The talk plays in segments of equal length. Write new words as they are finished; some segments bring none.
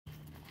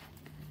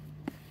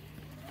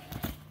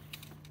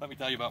Let me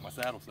tell you about my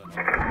saddle setup.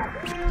 Buddy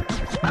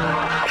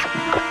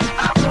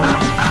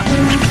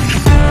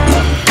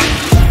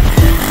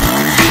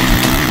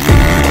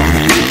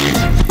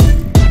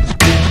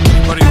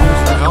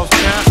who's the house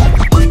cat,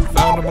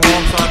 found him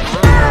alongside the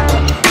road.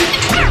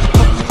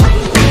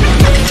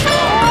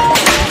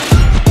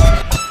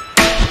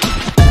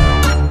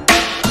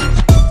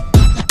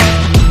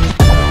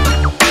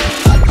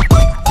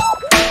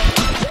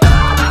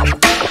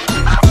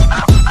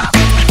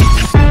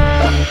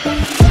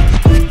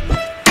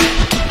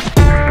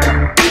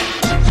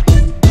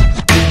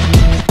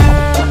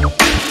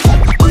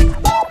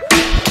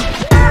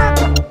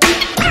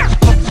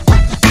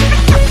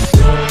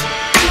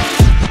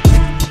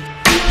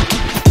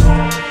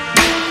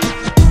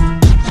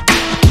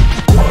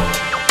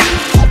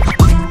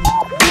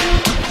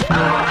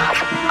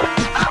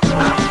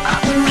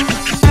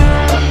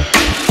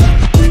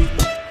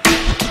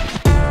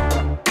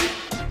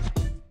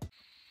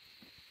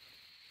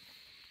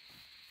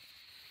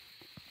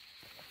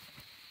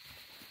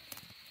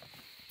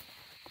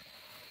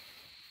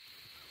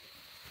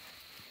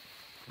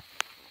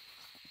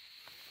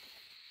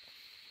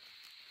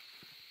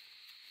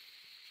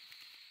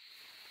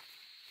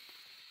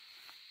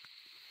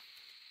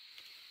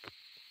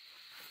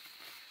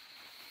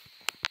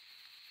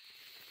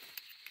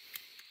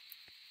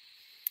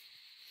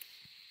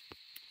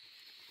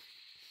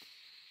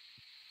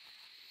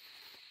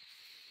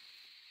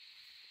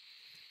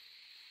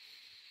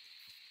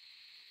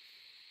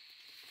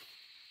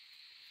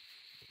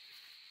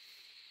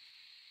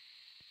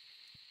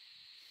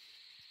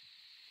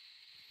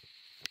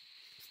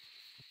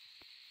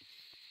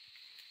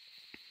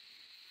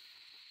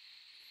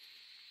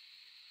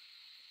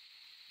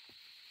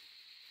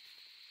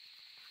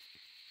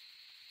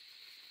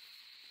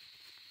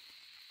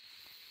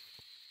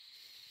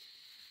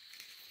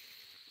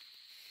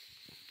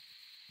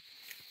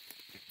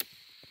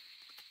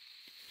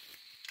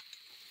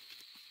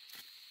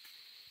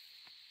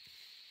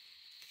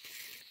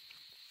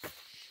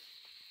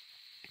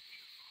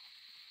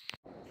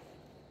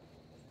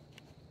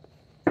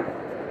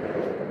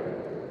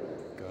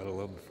 Gotta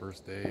love the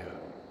first day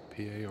of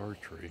PA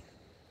archery.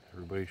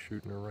 Everybody's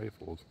shooting their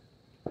rifles.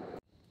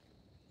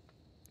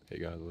 Hey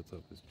guys, what's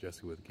up? It's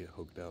Jesse with Get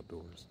Hooked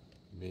Outdoors.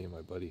 Me and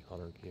my buddy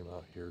Hunter came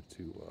out here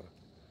to,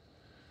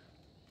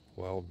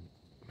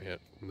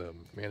 the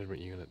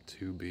management unit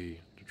 2B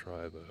to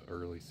try the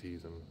early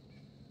season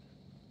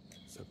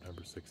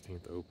September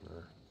 16th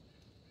opener.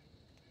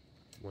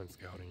 Went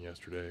scouting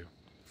yesterday.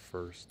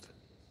 First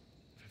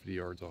 50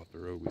 yards off the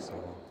road, we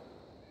saw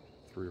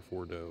 3 or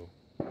 4 doe.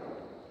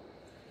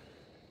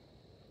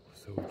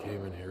 So we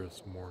came in here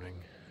this morning,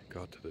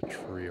 got to the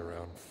tree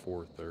around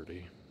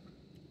 4:30.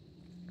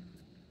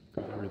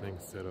 Got everything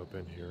set up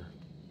in here.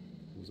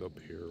 It was up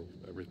here,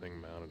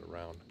 everything mounted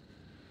around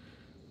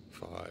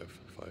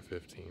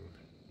 5:15.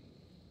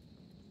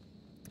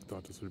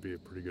 Thought this would be a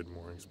pretty good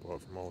mooring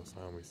spot from all the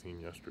sound we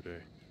seen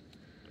yesterday.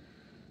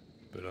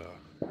 But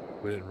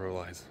we didn't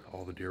realize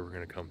all the deer were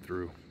gonna come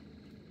through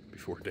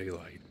before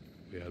daylight.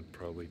 We had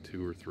probably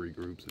 2 or 3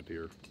 groups of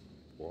deer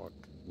walk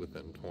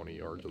within 20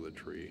 yards of the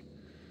tree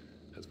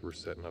as we're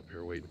sitting up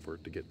here waiting for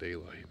it to get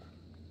daylight.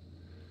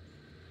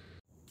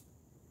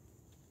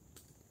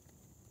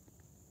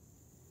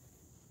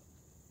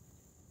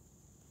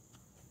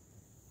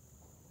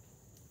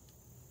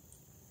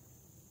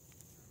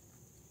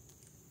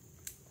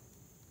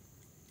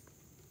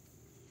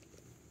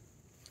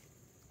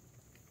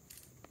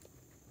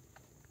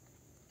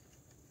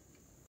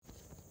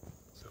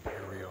 So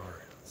here we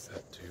are,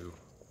 set to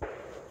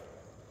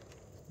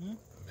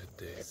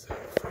midday set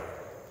for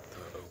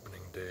the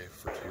opening day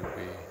for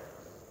 2B.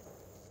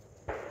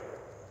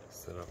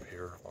 Set up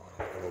here on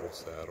a little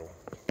saddle,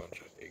 a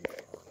bunch of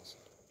acorns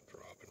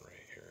dropping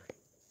right here.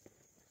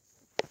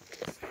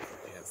 See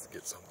if we can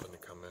get something to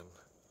come in,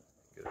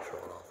 get a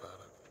shot off at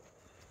it.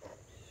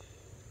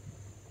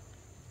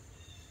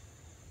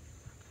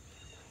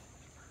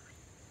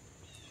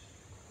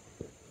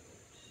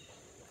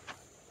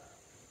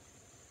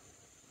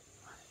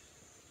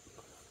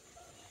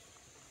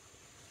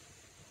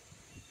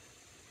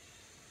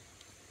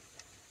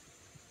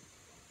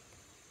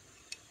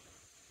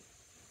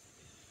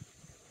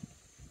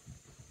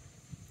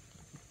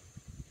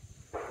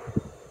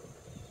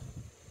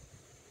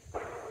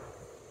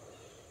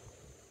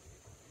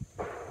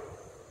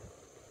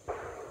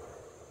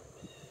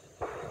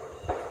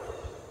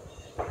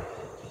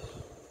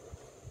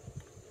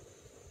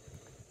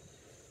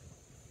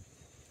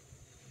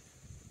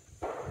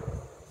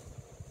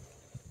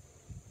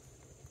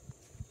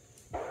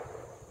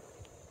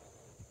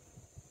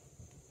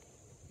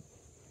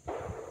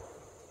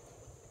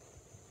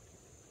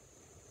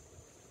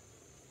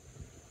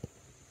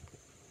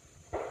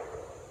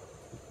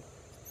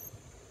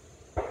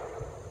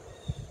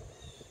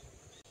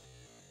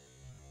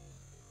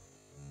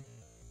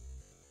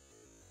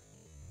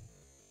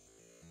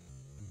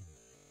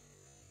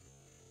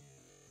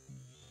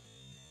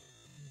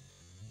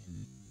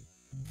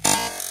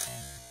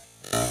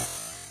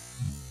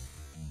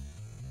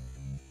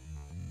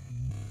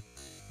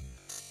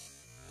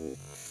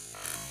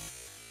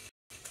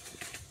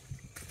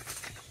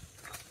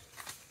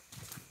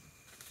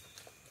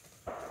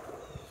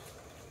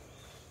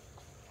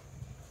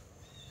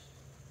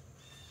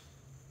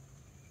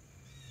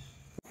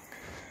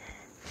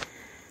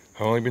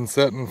 I've only been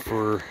setting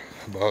for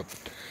about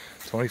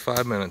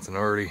 25 minutes and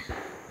already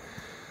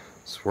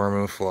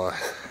swarming with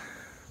flies.